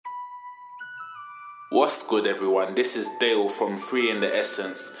What's good, everyone? This is Dale from Free in the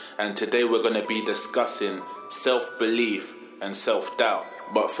Essence, and today we're going to be discussing self-belief and self-doubt.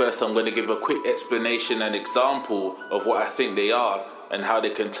 But first I'm going to give a quick explanation and example of what I think they are and how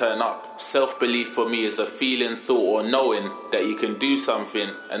they can turn up. Self-belief for me is a feeling, thought or knowing that you can do something,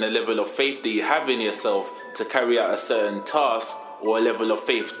 and a level of faith that you have in yourself to carry out a certain task, or a level of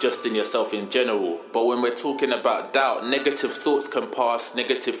faith just in yourself in general. But when we're talking about doubt, negative thoughts can pass,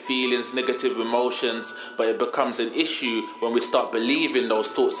 negative feelings, negative emotions, but it becomes an issue when we start believing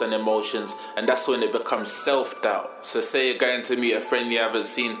those thoughts and emotions, and that's when it becomes self-doubt. So say you're going to meet a friend you haven't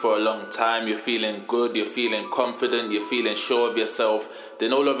seen for a long time, you're feeling good, you're feeling confident, you're feeling sure of yourself,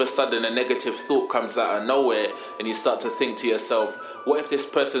 then all of a sudden a negative thought comes out of nowhere and you start to think to yourself, what if this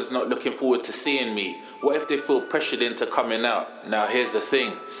person's not looking forward to seeing me? What if they feel pressured into coming out? Now here's the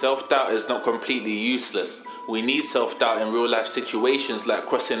thing, self-doubt is not completely useless. We need self-doubt in real life situations like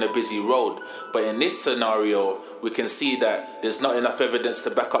crossing a busy road. But in this scenario, we can see that there's not enough evidence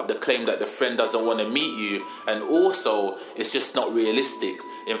to back up the claim that the friend doesn't want to meet you, and also it's just not realistic.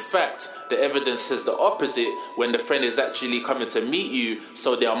 In fact, the evidence says the opposite when the friend is actually coming to meet you,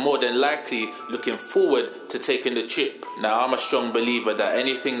 so they are more than likely looking forward to taking the trip. Now, I'm a strong believer that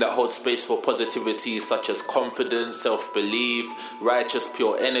anything that holds space for positivity, such as confidence, self-belief, righteous,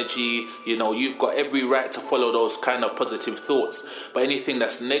 pure energy, you've got every right to follow those kind of positive thoughts. But anything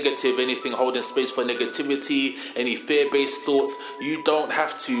that's negative, anything holding space for negativity, any fear-based thoughts, you don't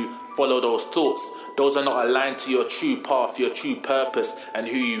have to follow those thoughts. Those are not aligned to your true path, your true purpose, and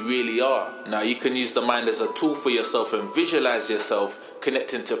who you really are. Now, you can use the mind as a tool for yourself and visualize yourself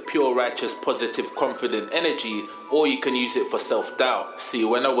connecting to pure, righteous, positive, confident energy, or you can use it for self-doubt. See,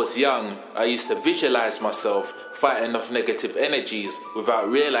 when I was young, I used to visualize myself fighting off negative energies without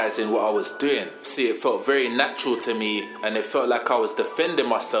realizing what I was doing. See, it felt very natural to me, and it felt like I was defending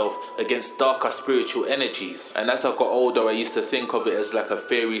myself against darker spiritual energies. And as I got older, I used to think of it as like a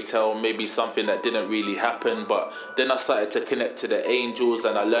fairy tale, maybe something that didn't really happen, but then I started to connect to the angels,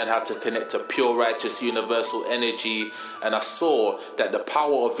 and I learned how to connect to pure, righteous, universal energy, and I saw that the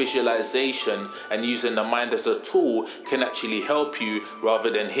power of visualization and using the mind as a tool can actually help you rather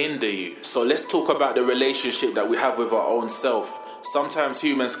than hinder you. So let's talk about the relationship that we have with our own self. Sometimes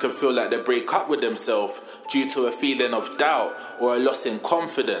humans can feel like they break up with themselves due to a feeling of doubt or a loss in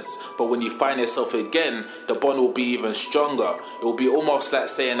confidence. But when you find yourself again, the bond will be even stronger. It will be almost like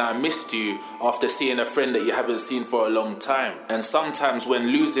saying, I missed you, after seeing a friend that you haven't seen for a long time. And sometimes when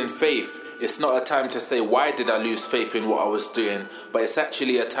losing faith, it's not a time to say, why did I lose faith in what I was doing? But it's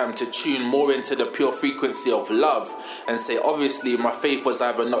actually a time to tune more into the pure frequency of love and say, obviously my faith was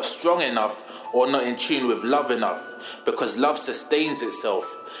either not strong enough or not in tune with love enough, because love sustains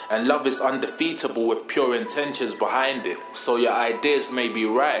itself and love is undefeatable with pure intentions behind it. So your ideas may be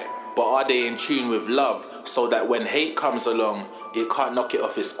right, but are they in tune with love so that when hate comes along, it can't knock it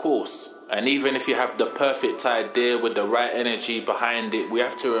off its course? And even if you have the perfect idea with the right energy behind it, we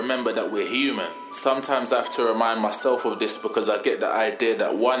have to remember that we're human. Sometimes I have to remind myself of this because I get the idea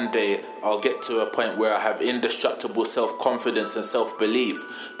that one day I'll get to a point where I have indestructible self-confidence and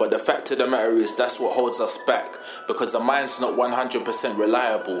self-belief. But the fact of the matter is that's what holds us back, because the mind's not 100%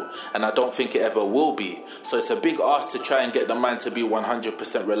 reliable, and I don't think it ever will be. So it's a big ask to try and get the mind to be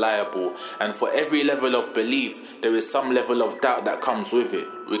 100% reliable. And for every level of belief, there is some level of doubt that comes with it.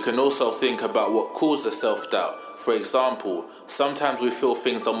 We can also think about what causes self-doubt. For example, sometimes we feel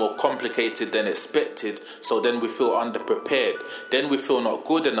things are more complicated than expected, so then we feel underprepared, then we feel not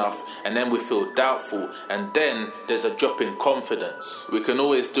good enough, and then we feel doubtful, and then there's a drop in confidence. We can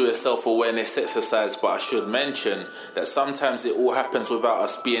always do a self-awareness exercise, but I should mention that sometimes it all happens without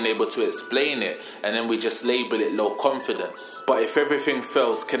us being able to explain it, and then we just label it low confidence. But if everything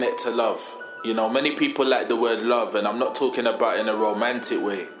fails, connect to love. Many people like the word love, and I'm not talking about in a romantic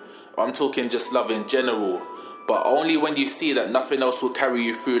way. I'm talking just love in general. But only when you see that nothing else will carry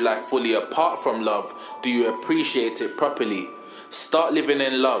you through life fully apart from love do you appreciate it properly. Start living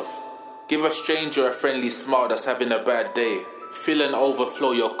in love. Give a stranger a friendly smile that's having a bad day. Fill and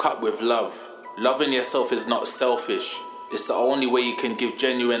overflow your cup with love. Loving yourself is not selfish. It's the only way you can give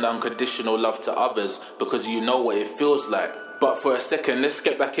genuine, unconditional love to others, because you know what it feels like. But for a second, let's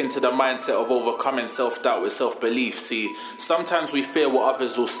get back into the mindset of overcoming self-doubt with self-belief. See, sometimes we fear what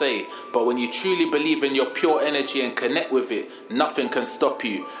others will say, but when you truly believe in your pure energy and connect with it, nothing can stop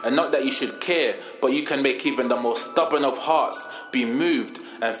you. And not that you should care, but you can make even the most stubborn of hearts be moved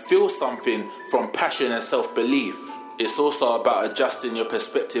and feel something from passion and self-belief. It's also about adjusting your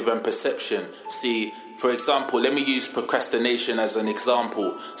perspective and perception. See, For example, let me use procrastination as an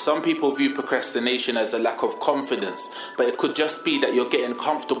example. Some people view procrastination as a lack of confidence, but it could just be that you're getting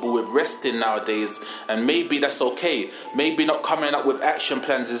comfortable with resting nowadays, and maybe that's okay. Maybe not coming up with action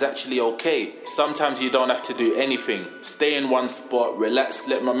plans is actually okay. Sometimes you don't have to do anything. Stay in one spot, relax,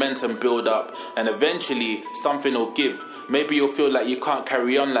 let momentum build up, and eventually something will give. Maybe you'll feel like you can't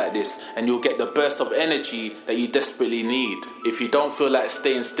carry on like this, and you'll get the burst of energy that you desperately need. If you don't feel like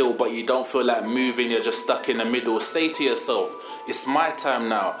staying still, but you don't feel like moving, you're just stuck in the middle, say to yourself, it's my time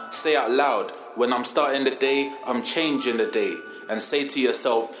now. Say out loud, when I'm starting the day, I'm changing the day. And say to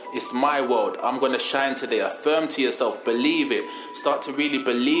yourself, it's my world, I'm going to shine today. Affirm to yourself, believe it. Start to really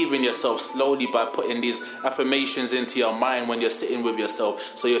believe in yourself slowly by putting these affirmations into your mind when you're sitting with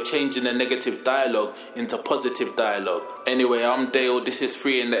yourself. So you're changing the negative dialogue into positive dialogue. Anyway, I'm Dale. This is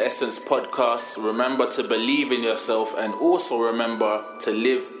Free in the Essence podcast. Remember to believe in yourself, and also remember to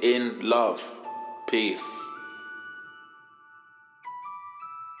live in love. Peace.